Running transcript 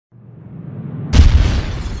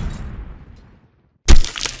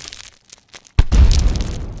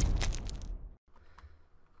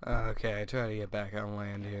Okay, I try to get back on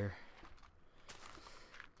land here.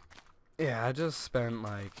 Yeah, I just spent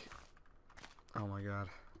like, oh my god,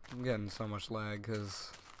 I'm getting so much lag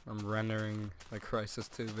because I'm rendering a Crisis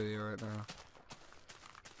 2 video right now.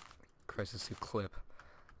 Crisis 2 clip.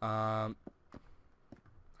 Huh.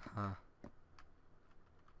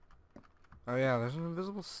 Oh yeah, there's an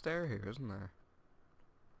invisible stair here, isn't there?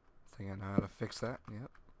 I think I know how to fix that.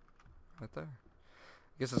 Yep, right there.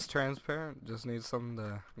 Guess it's transparent, just needs something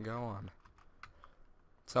to go on.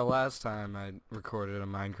 So last time I recorded a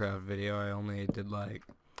Minecraft video, I only did like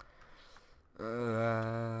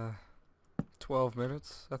 12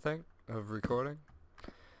 minutes, I think, of recording.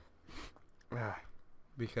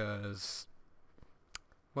 Because,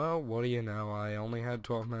 well, what do you know, I only had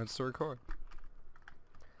 12 minutes to record.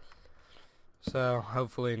 So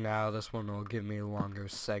hopefully now this one will give me longer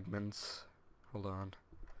segments. Hold on.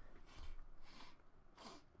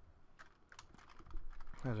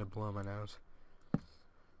 I had to blow my nose.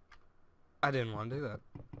 I didn't want to do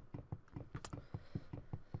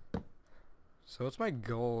that. So what's my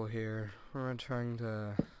goal here? What am I trying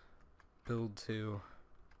to build to?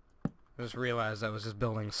 I just realized I was just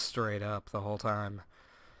building straight up the whole time.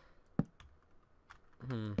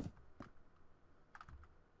 Oh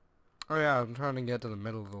yeah, I'm trying to get to the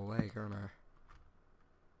middle of the lake, aren't I?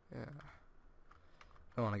 Yeah.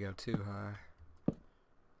 Don't want to go too high.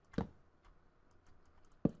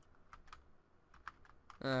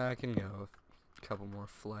 I can go a couple more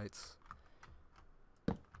flights.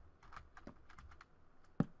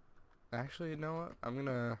 Actually, you know what? I'm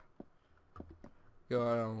gonna go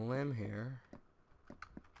out on a limb here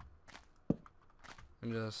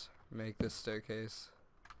and just make this staircase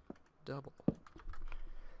double.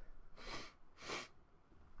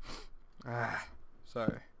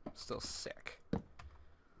 Sorry. Still sick.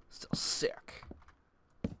 Still sick.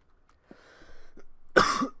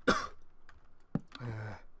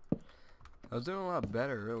 I was doing a lot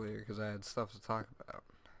better earlier because I had stuff to talk about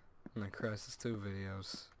in the Crisis 2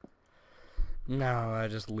 videos. Now I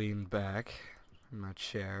just leaned back in my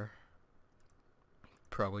chair.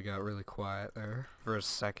 Probably got really quiet there for a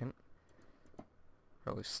second.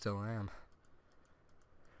 Probably still am.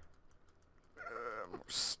 More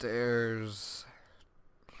stairs.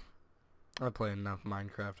 I play enough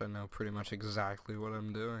Minecraft, I know pretty much exactly what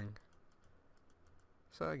I'm doing.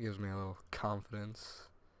 So that gives me a little confidence.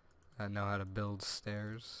 I know how to build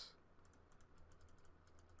stairs.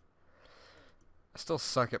 I still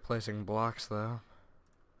suck at placing blocks though.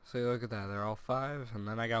 See, look at that, they're all 5, and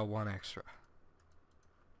then I got 1 extra.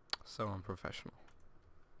 So unprofessional.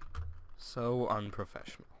 So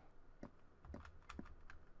unprofessional.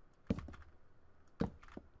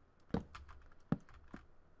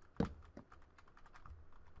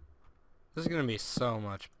 This is gonna be so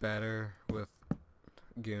much better with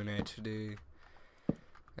Goon HD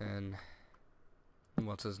and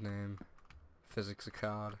what's his name?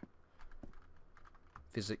 PhysicsofCod.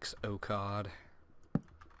 PhysicsofCod.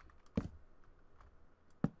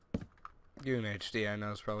 Goon HD I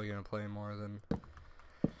know is probably gonna play more than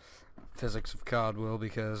PhysicsofCod will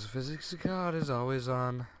because PhysicsofCod is always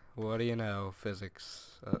on, what do you know,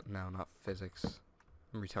 physics. No, not physics.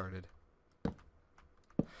 I'm retarded.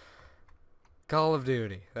 Call of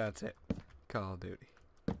Duty, that's it. Call of Duty.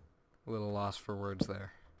 A little lost for words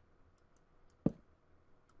there.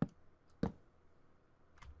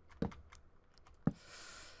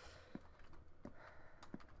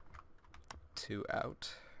 2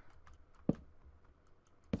 out.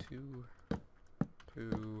 2,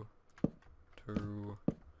 2, 2,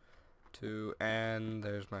 2, and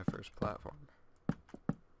there's my first platform.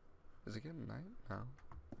 Is it getting night? No.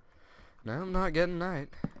 No, I'm not getting night.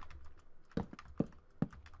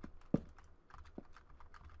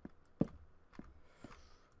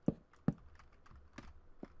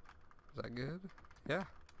 Is that good? Yeah,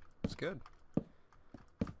 it's good.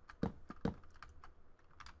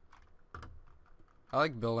 I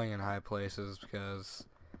like building in high places because,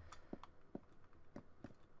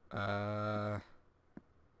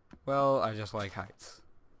 well, I just like heights.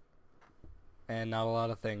 And not a lot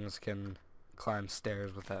of things can climb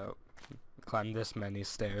this many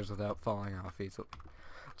stairs without falling off easily.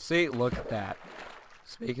 See, look at that.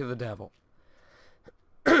 Speak of the devil.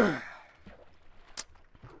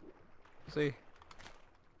 See?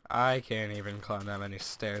 I can't even climb that many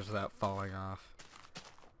stairs without falling off.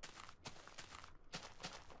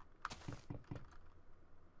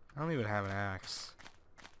 I don't even have an axe.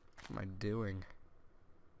 What am I doing?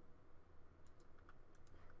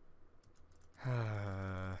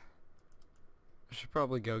 I should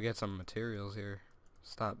probably go get some materials here.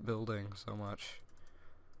 Stop building so much.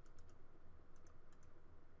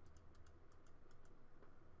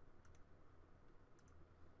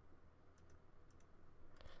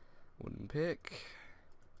 pick.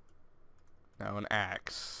 Now an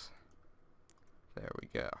axe. There we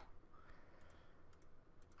go.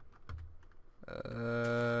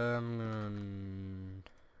 I'm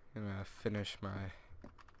gonna finish my...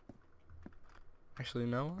 Actually,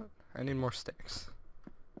 you know what? I need more sticks.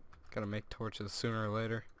 Gotta make torches sooner or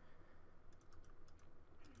later.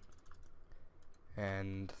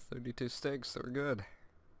 And 32 sticks, so we're good.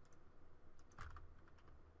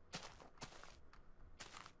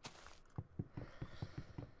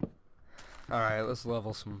 Alright, let's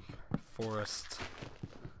level some forest.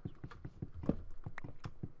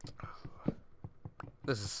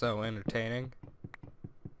 This is so entertaining.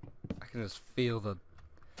 I can just feel the...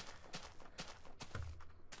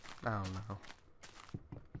 I don't know.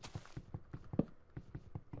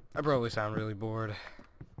 I probably sound really bored.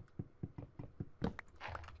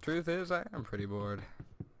 Truth is, I am pretty bored.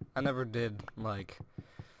 I never did, like...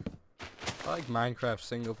 I like Minecraft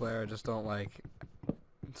single player, I just don't like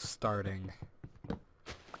starting.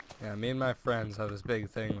 Yeah, me and my friends have this big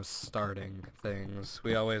thing with starting things.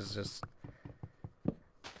 We always just...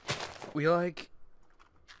 We like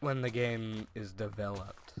when the game is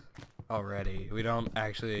developed already. We don't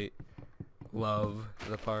actually love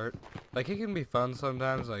the part. Like, it can be fun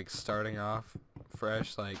sometimes, like starting off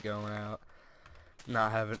fresh, like going out,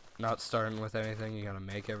 not starting with anything, you gotta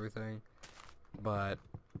make everything. But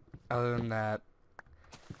other than that,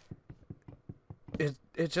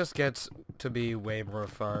 it just gets to be way more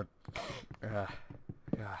fun. Yeah.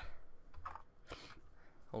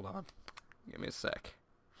 Hold on. Give me a sec.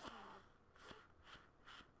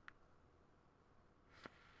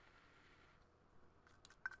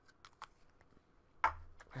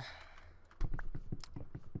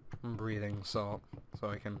 I'm breathing salt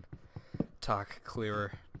so I can talk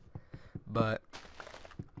clearer. But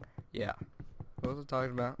yeah. What was I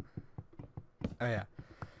talking about? Oh yeah.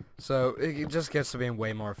 So it just gets to being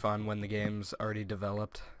way more fun when the game's already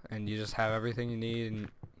developed and you just have everything you need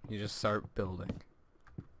and you just start building.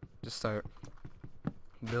 Just start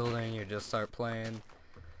building, you just start playing.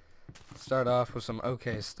 Start off with some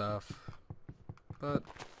okay stuff. But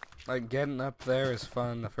like, getting up there is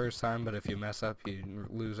fun the first time, but if you mess up, you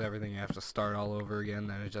lose everything, you have to start all over again,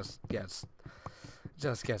 then it just gets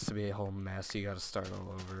to be a whole mess. You gotta start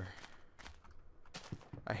all over.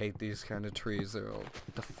 I hate these kind of trees, they're all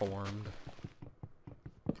deformed.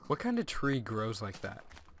 What kind of tree grows like that?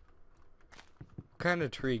 What kind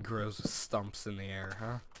of tree grows with stumps in the air,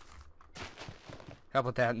 huh? How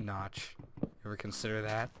about that notch? Ever consider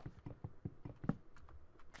that?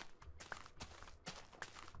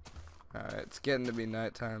 Alright, it's getting to be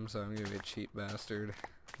nighttime, so I'm gonna be a cheap bastard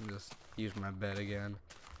and just use my bed again.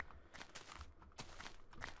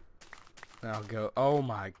 Now I'll go. Oh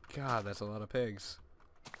my god, that's a lot of pigs.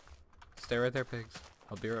 Stay right there, pigs.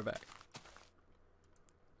 I'll be right back.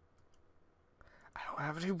 I don't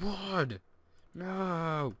have any wood!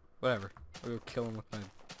 No! Whatever. I'll go kill him with my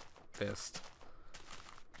fist.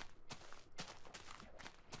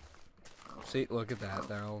 See, look at that.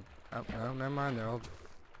 They're all... Oh, no, never mind. They're all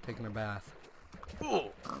taking a bath.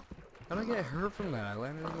 How did I get hurt from that? I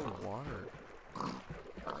landed in the water.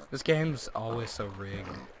 This game's always so rigged.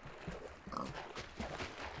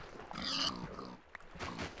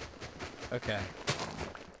 Okay.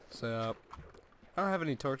 So, I don't have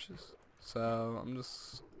any torches. So, I'm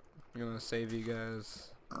just gonna save you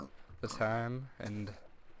guys the time and...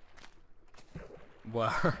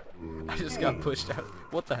 Wow. I just got pushed out.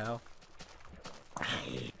 What the hell?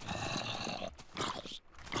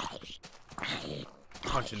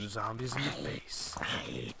 Punching zombies in the face.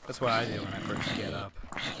 That's what I do when I first get up.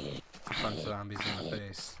 Punch zombies in the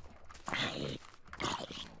face.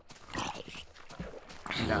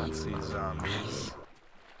 Nazi zombies.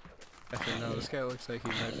 Actually, no, this guy looks like he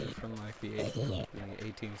might be from like the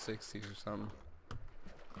 1860s or something.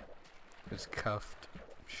 His cuffed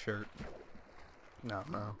shirt. No.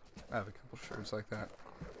 I have a couple shirts like that.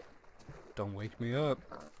 Don't wake me up.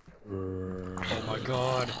 Oh my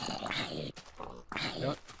god.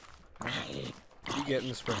 Yep. You get in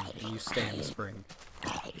the spring, and you stay in the spring.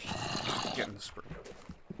 Get in the spring.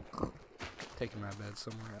 Taking my bed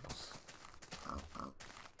somewhere else.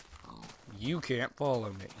 You can't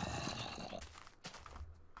follow me.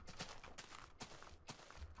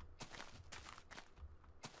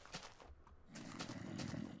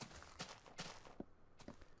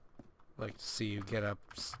 Like to see you get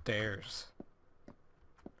upstairs.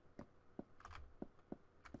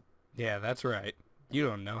 Yeah, that's right. You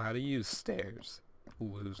don't know how to use stairs,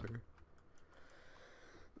 loser.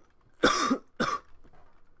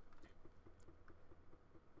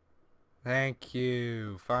 Thank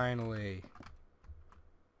you, finally.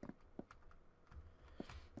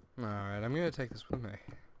 Alright, I'm gonna take this with me.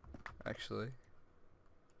 Actually.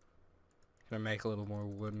 Gonna make a little more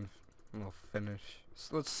wooden, little finish.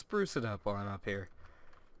 So let's spruce it up while I'm up here.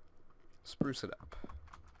 Spruce it up.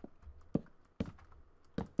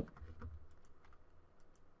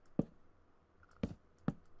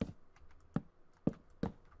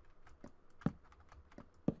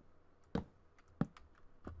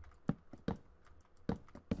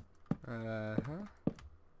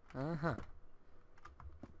 Uh-huh.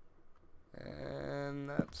 And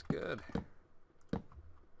that's good.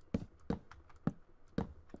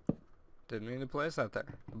 Didn't mean to place that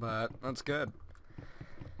there, but that's good.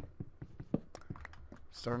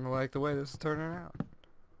 Starting to like the way this is turning out.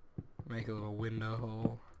 Make a little window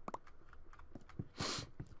hole.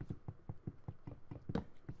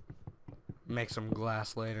 Make some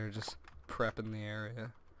glass later, just prepping the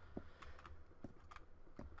area.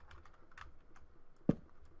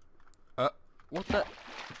 What the?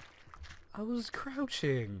 I was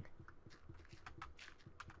crouching.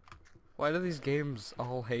 Why do these games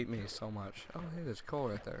all hate me so much? Oh, hey, there's coal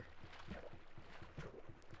right there.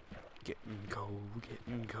 Getting coal,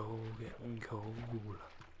 getting coal, getting coal.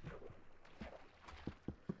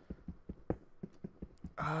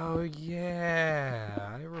 Oh,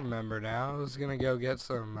 yeah. I remember now. I was gonna go get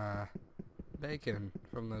some, bacon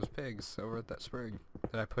from those pigs over at that spring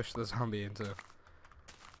that I pushed the zombie into.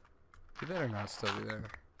 He better not still be there.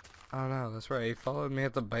 Oh no, that's right. He followed me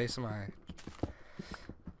at the base of my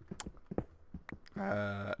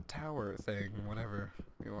tower thing, whatever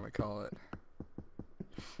you want to call it.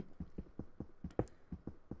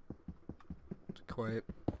 It's quite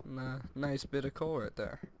a nice bit of coal right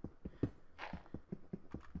there.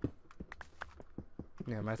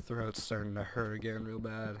 Yeah, my throat's starting to hurt again real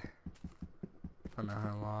bad. I don't know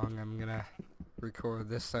how long I'm gonna record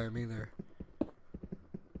this time either.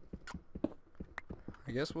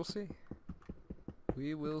 I guess we'll see.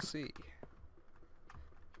 We will see.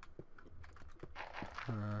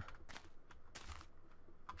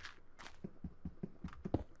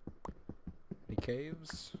 Any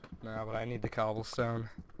caves? No, but I need the cobblestone.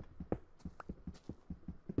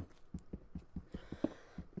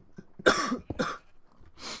 I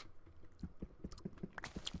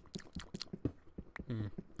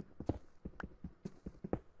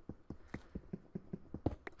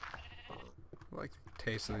like the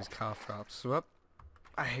taste of these cough drops. Whoop.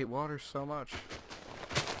 I hate water so much.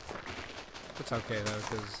 It's okay though,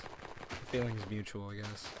 because the feeling's mutual, I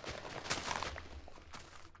guess.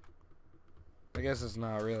 I guess it's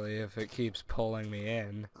not really if it keeps pulling me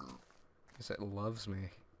in. I guess it loves me.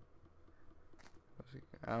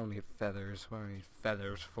 I don't need feathers. What do I need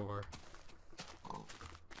feathers for?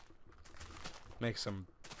 Make some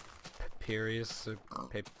papyrus.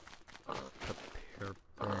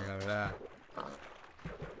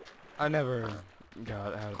 I never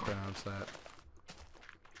got how to pronounce that.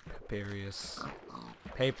 Papyrus.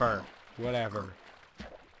 Paper. Whatever.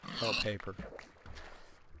 Oh, paper.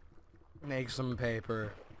 Make some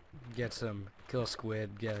paper. Get some. Kill a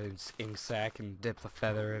squid. Get an ink sac and dip the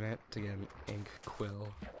feather in it to get an ink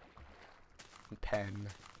quill. And pen.